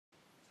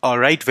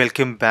Alright,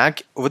 welcome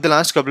back. Over the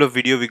last couple of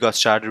videos, we got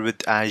started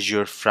with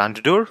Azure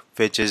Front Door,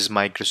 which is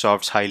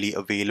Microsoft's highly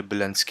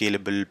available and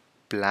scalable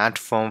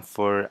platform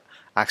for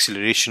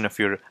acceleration of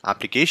your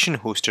application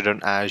hosted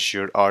on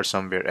Azure or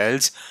somewhere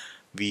else.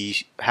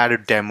 We had a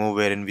demo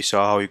wherein we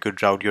saw how you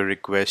could route your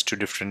request to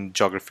different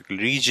geographical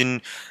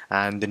region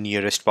and the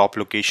nearest POP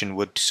location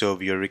would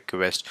serve your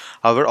request.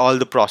 However, all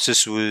the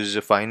process was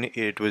fine.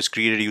 It was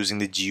created using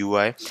the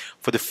GUI.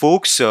 For the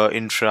folks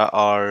infra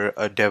or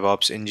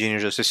DevOps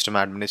engineers or system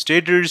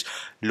administrators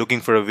looking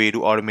for a way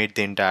to automate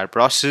the entire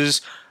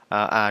process,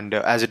 and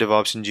as a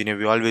DevOps engineer,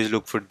 we always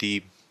look for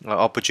the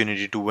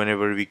opportunity to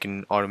whenever we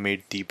can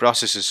automate the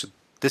processes. So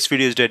this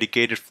video is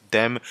dedicated for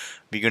them.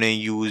 We're going to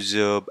use,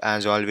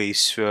 as always,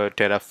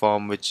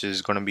 Terraform, which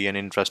is going to be an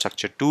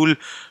infrastructure tool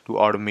to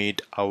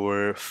automate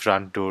our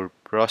front door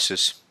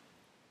process.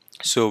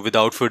 So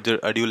without further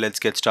ado, let's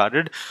get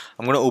started.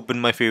 I'm going to open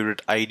my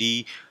favorite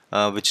IDE,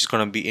 which is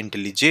going to be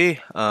IntelliJ,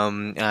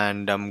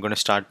 and I'm going to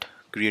start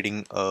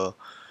creating a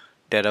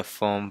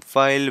Terraform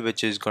file,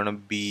 which is going to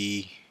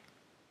be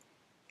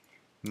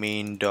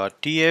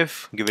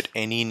main.tf. Give it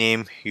any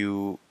name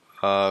you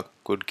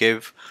could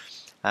give,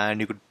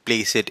 and you could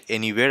place it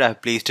anywhere.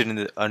 I've placed it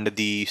in under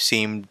the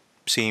same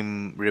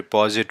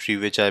repository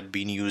which I've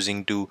been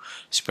using to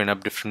spin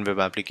up different web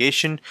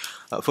application.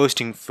 First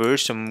thing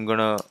first, I'm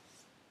gonna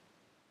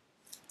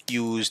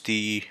use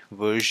the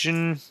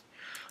version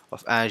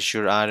of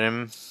Azure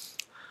RM.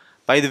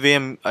 By the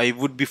way, I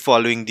would be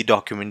following the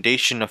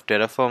documentation of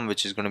Terraform,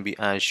 which is going to be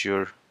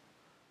Azure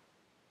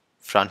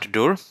Front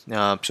Door.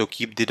 So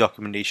keep the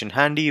documentation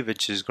handy,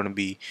 which is going to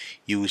be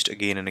used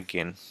again and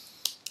again.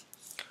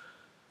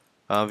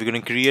 We're going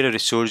to create a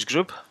resource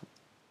group.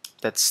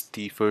 That's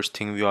the first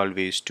thing we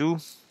always do.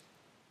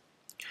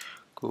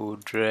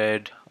 Code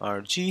red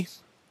RG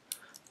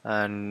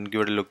and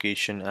give it a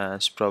location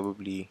as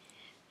probably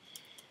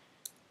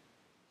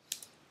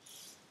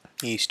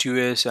East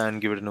US and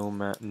give it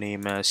a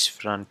name as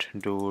front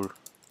door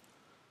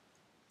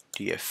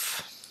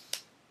TF.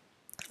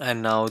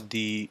 And now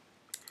the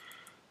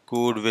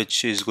code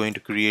which is going to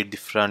create the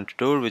front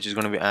door, which is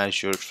going to be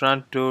Azure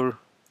Front Door.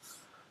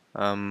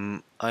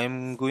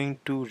 I'm going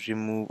to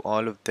remove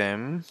all of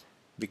them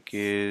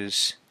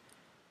because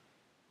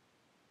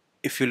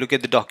if you look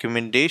at the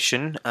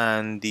documentation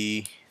and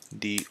the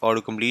auto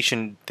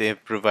completion they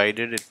have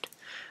provided,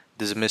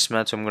 there's a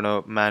mismatch, so I'm going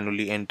to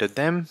manually enter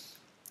them.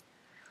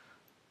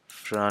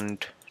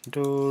 Front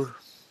door,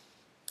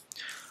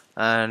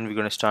 and we're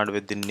going to start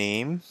with the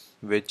name,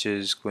 which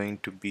is going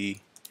to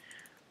be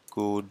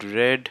code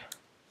red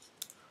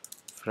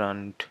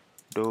front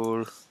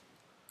door,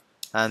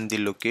 and the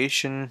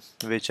location,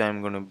 which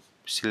I'm going to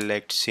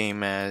select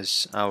same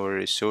as our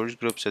resource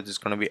group. So this is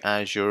going to be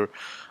Azure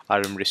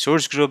RM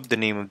resource group, the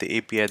name of the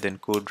API, then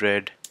code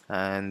red,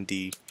 and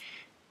the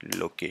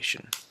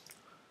location.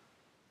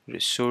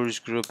 Resource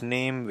group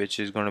name, which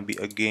is going to be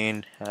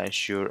again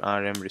Azure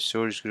RM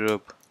resource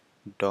group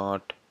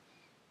dot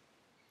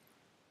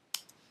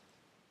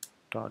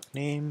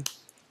name.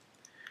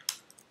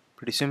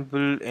 Pretty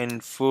simple.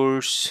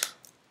 Enforce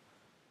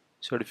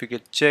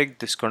certificate check,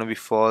 this is going to be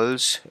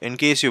false. In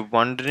case you're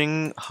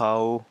wondering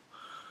how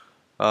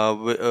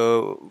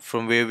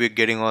from where we're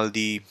getting all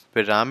the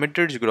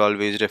parameters, you could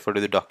always refer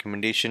to the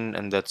documentation,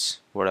 and that's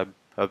what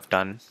I've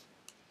done.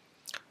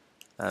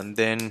 And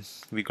then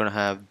we're gonna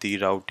have the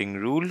routing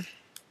rule.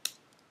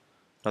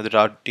 Now the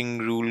routing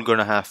rule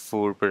gonna have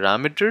 4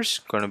 parameters,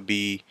 gonna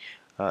be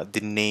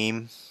the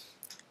name,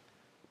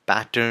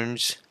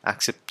 patterns,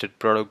 accepted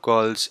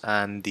protocols,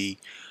 and the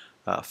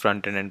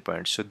front-end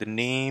endpoint. So the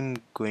name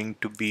going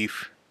to be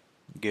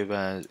give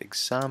as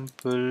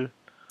example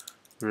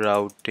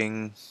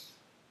routing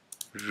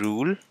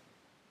rule,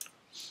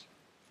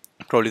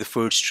 probably the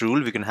first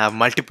rule. We can have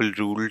multiple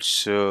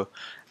rules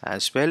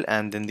as well,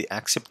 and then the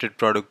accepted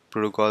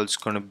protocol is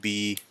going to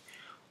be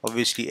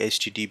obviously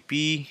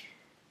HTTP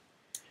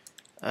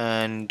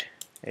and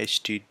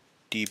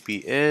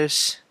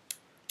HTTPS.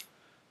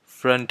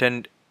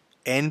 Front-end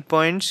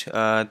endpoints,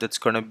 that's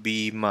going to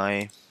be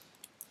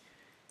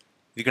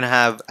we're going to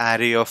have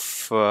array of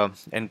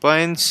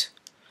endpoints.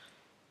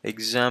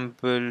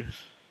 Example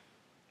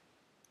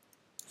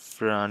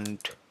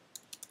front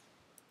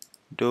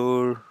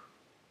door,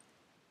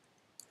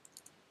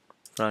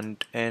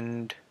 front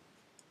end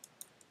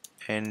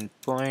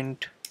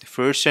endpoint, the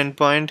first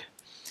endpoint,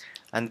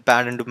 and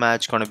pattern to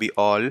match gonna be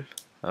all,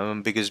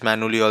 because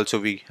manually also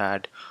we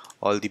had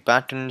all the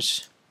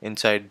patterns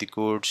inside the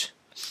codes.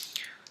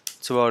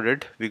 That's about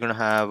it. We're gonna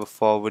have a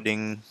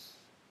forwarding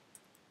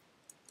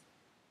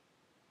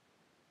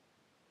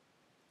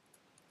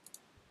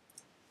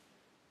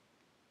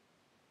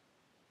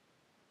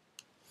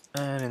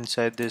and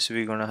inside this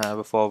we're gonna have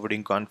a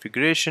forwarding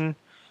configuration,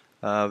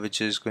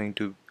 which is going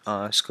to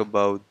ask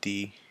about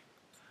the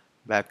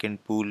backend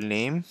pool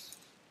name.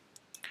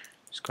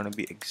 It's gonna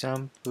be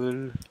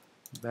example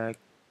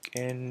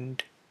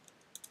backend,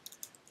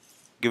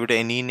 give it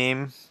any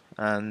name,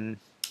 and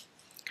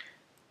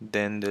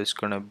then there's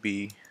gonna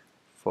be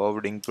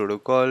forwarding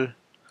protocol,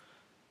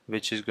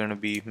 which is going to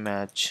be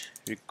match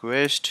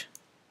request.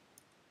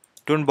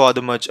 Don't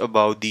bother much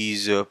about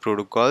these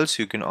protocols.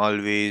 You can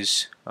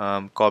always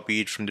copy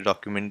it from the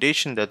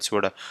documentation. That's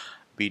what I've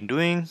been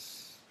doing,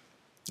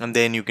 and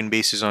then you can,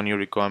 basis on your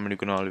requirement, you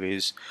can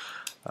always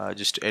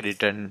just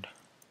edit and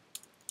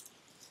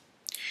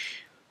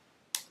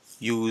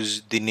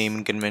use the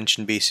naming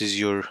convention basis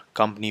your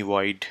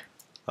company-wide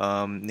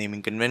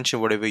naming convention,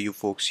 whatever you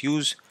folks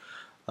use.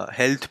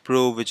 Health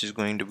probe, which is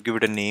going to give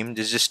it a name.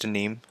 This is just a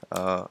name,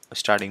 a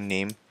starting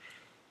name.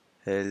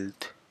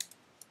 Health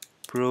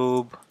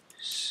probe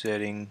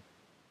setting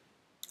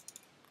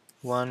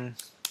 1,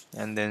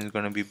 and then it's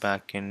going to be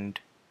backend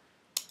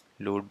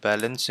load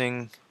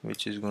balancing,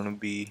 which is going to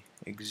be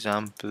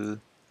example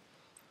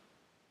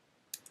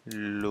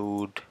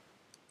load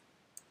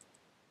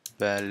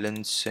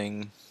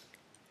balancing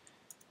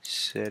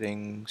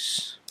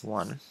settings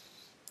 1.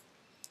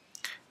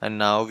 And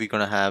now we're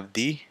going to have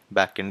the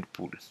backend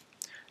pool.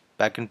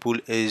 Backend pool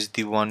is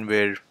the one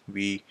where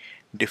we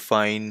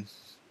define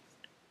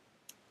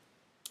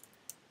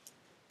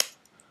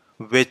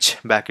which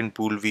backend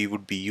pool we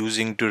would be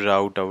using to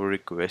route our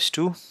request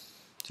to.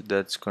 So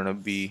that's going to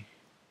be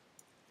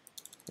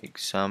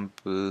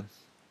example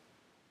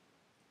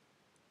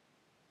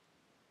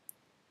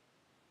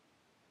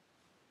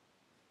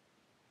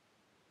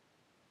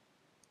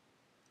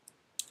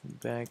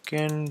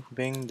backend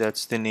Bing.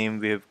 That's the name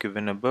we have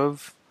given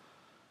above.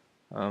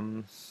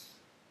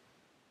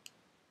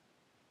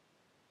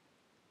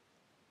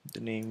 The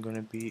name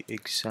gonna be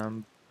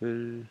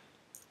example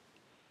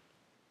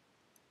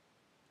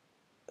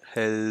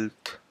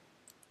health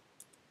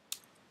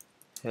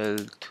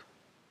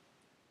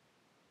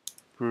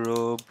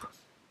probe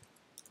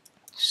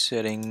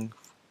setting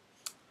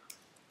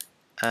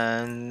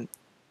and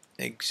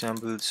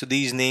example. So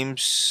these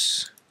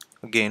names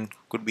again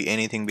could be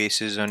anything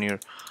basis on your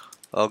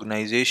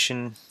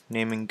organization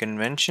naming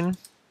convention.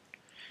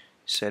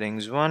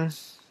 Settings 1,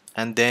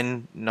 and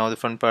then now the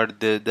fun part,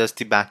 that's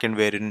the backend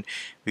wherein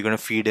we're going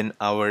to feed in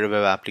our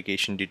web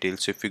application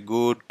details. So if you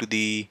go to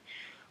the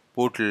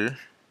portal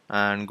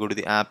and go to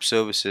the app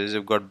services,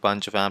 I've got a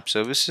bunch of app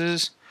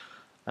services.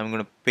 I'm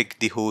going to pick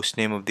the host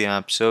name of the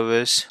app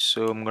service.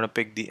 So I'm going to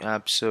pick the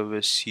app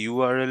service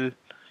URL,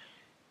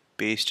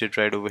 paste it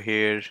right over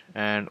here,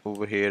 and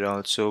over here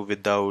also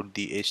without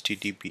the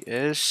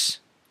HTTPS,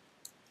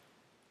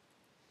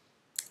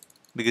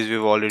 because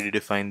we've already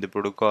defined the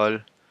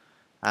protocol.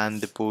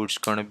 And the port's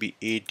gonna be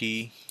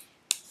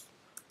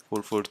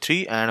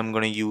 80443, and I'm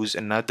gonna use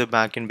another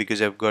backend because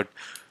I've got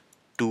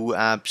 2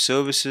 app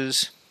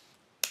services.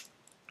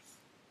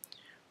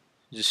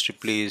 Just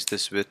replace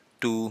this with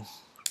 2,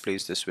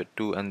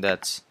 and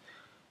that's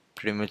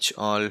pretty much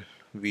all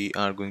we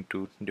are going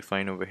to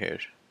define over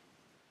here.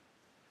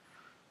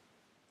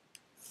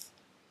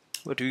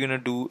 What we're gonna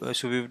do,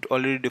 so we've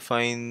already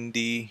defined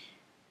the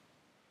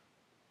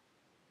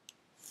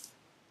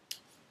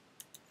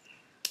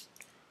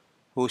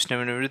host name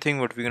and everything.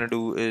 What we're gonna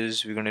do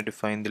is we're gonna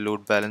define the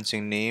load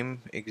balancing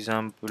name,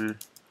 example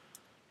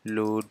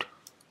load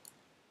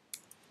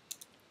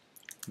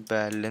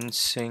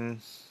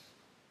balancing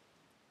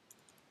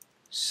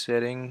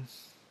setting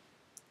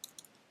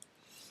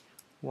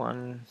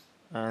 1,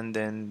 and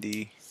then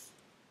the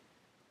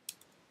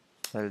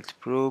health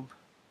probe.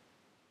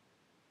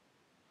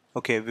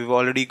 Okay, we've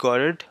already got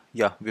it.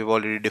 Yeah, we've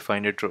already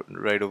defined it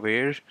right over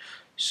here,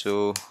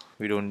 so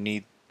we don't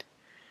need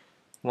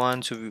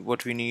one. So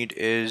what we need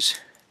is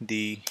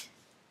the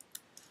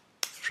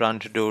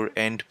front door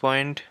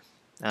endpoint,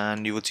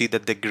 and you will see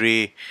that the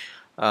gray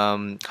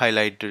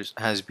highlighter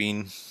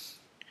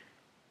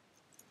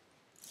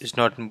is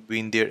not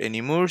been there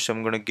anymore. So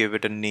I'm gonna give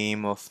it a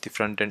name of the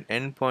front end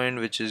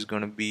endpoint, which is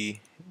gonna be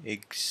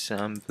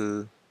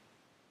example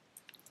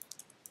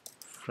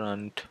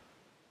front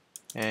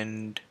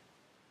end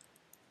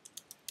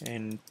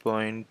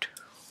endpoint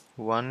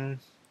 1.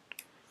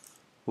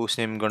 Host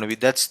name gonna be,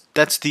 that's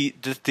the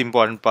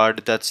important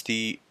part. That's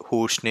the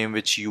host name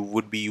which you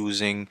would be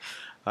using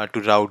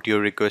to route your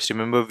request.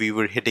 Remember, we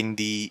were hitting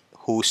the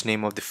host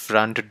name of the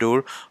front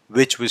door,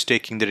 which was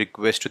taking the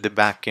request to the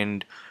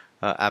backend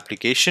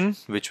application,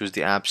 which was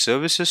the app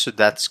services. So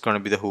that's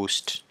gonna be the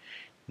host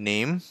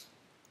name.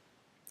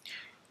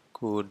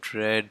 Code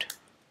red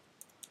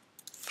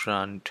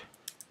front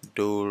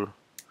door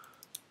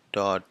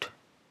dot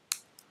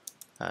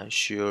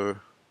Azure.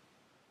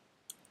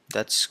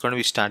 That's going to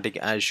be static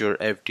Azure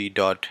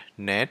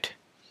ft.net,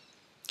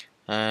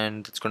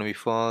 and it's going to be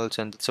false,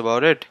 and that's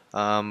about it.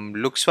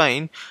 Looks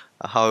fine.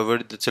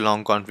 However, that's a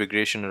long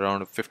configuration,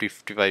 around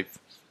 50-55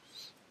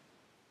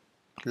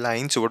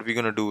 lines. So what we're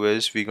going to do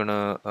is we're going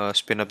to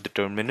spin up the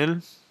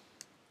terminal,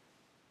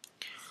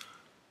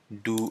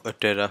 do a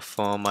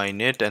Terraform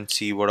init, and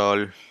see what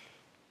all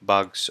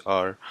bugs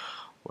or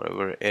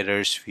whatever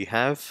errors we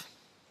have.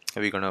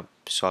 We're going to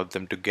solve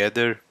them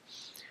together.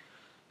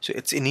 So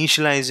it's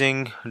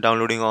initializing,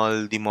 downloading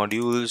all the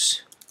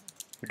modules,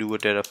 do a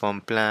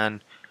Terraform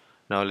plan.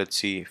 Now let's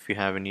see if we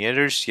have any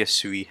errors.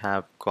 Yes, we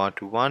have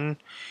got one.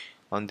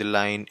 On the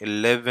line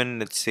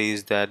 11 it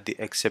says that the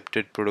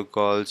accepted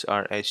protocols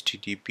are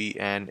HTTP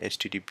and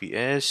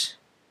HTTPS.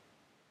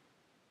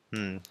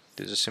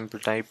 There's a simple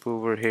typo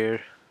over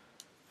here.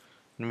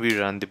 And we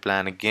run the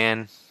plan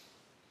again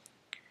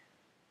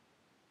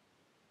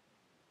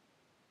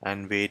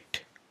and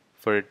wait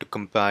for it to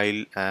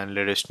compile and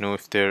let us know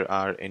if there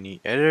are any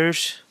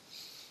errors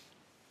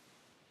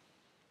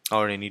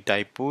or any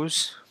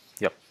typos.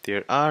 Yep,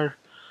 there are.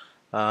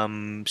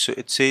 So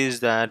it says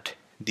that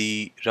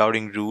the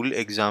routing rule,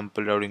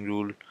 example routing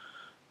rule,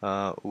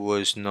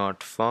 was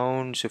not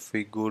found. So if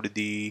we go to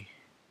the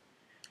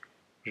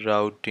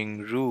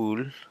routing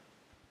rule,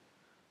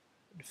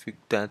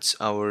 that's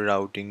our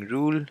routing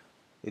rule,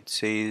 it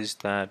says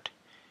that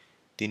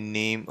the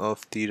name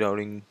of the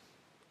routing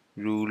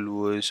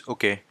rule was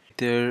okay.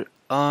 There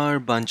are a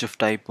bunch of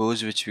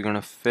typos which we're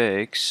gonna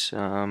fix.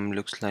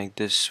 Looks like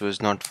this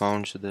was not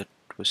found, so that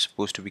was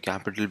supposed to be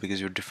capital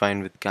because we're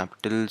defined with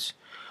capitals.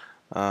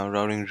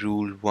 Routing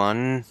rule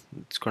 1,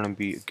 it's gonna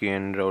be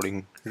again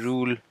routing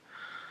rule.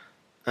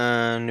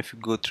 And if you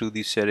go through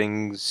the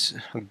settings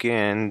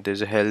again,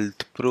 there's a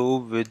health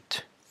probe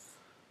with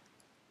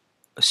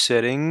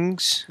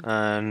settings,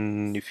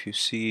 and if you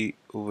see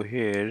over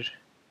here, it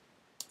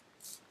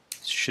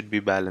should be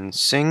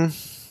balancing,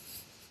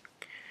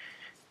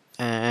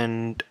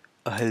 and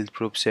a health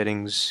probe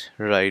settings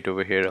right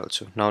over here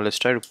also. Now let's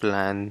try to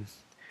plan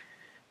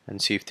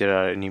and see if there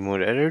are any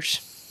more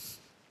errors.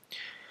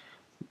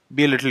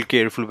 Be a little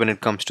careful when it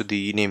comes to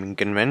the naming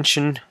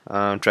convention.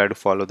 Try to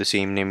follow the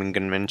same naming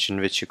convention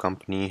which your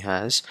company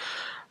has.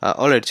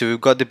 Alright, so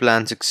we've got the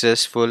plan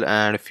successful,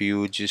 and if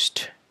you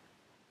just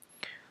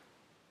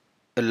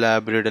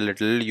elaborate a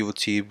little, you would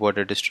see what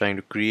it is trying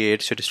to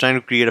create. So it is trying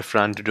to create a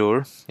front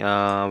door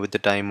with the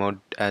timeout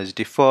as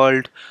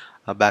default.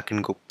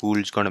 Backend pool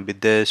is going to be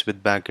this,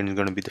 with backend is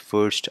going to be the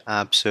first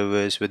app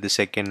service, with the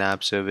second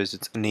app service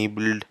it's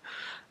enabled.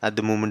 At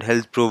the moment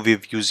health probe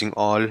we're using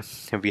all,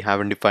 we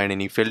haven't defined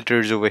any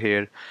filters over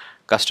here,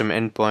 custom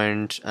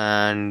endpoints,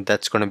 and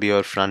that's going to be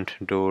our front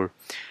door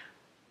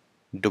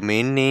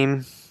domain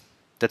name.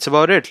 That's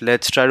about it.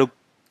 Let's try to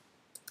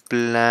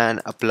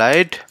plan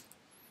apply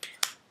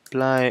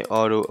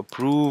auto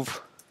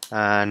approve,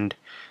 and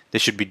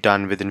this should be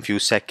done within few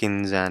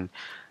seconds, and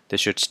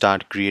this should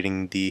start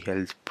creating the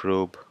health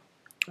probe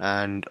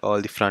and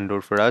all the front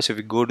door for us. If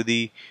we go to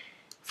the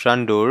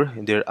front door,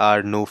 there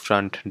are no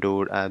front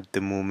door at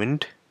the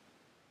moment,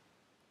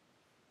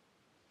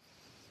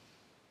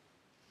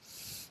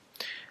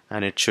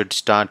 and it should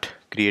start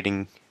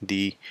creating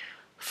the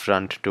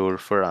front door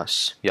for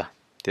us. Yeah,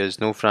 there's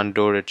no front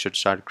door, it should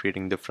start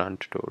creating the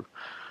front door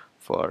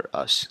for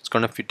us. It's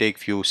gonna take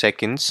few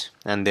seconds,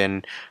 and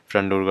then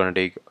front door gonna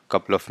take a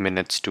couple of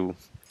minutes to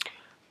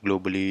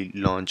globally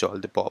launch all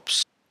the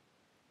pops.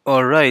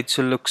 Alright,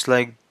 so looks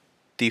like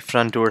the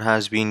front door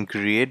has been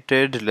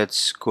created.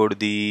 Let's go to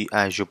the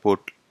Azure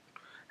port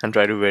and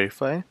try to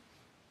verify.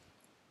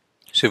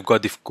 So we've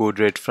got the code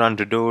red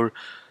front door.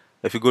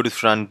 If you go to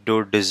front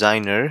door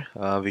designer,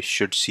 we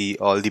should see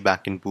all the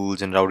backend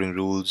pools and routing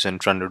rules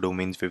and front door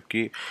domains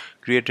we've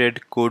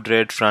created. Code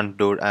red front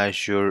door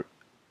Azure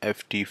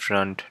FT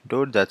front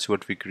door, that's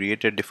what we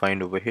created,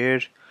 defined over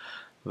here.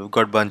 We've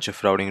got a bunch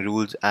of routing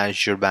rules,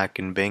 Azure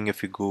backend Bing.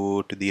 If you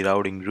go to the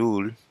routing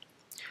rule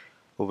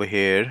over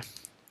here,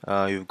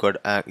 you've got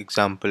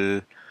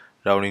example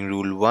routing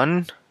rule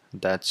 1,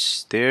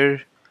 that's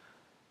there,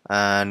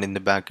 and in the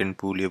backend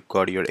pool you've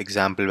got your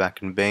example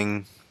backend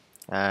Bing.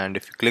 And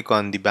if you click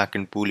on the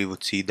backend pool, you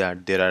would see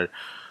that there are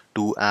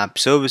two app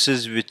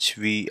services which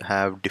we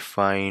have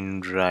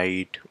defined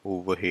right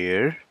over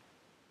here,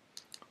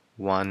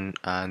 one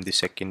and the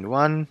second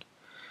one.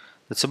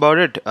 That's about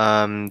it.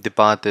 The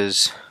path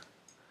is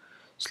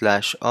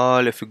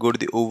 /all. If you go to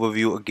the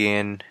overview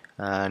again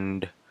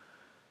and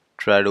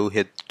try to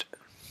hit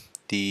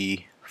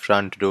the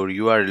front door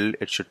URL,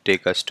 it should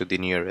take us to the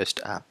nearest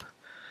app.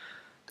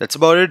 That's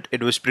about it.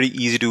 It was pretty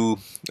easy to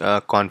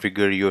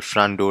configure your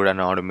front door and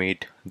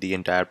automate the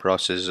entire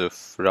process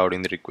of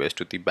routing the request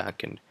to the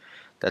backend.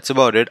 That's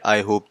about it.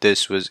 I hope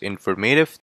this was informative.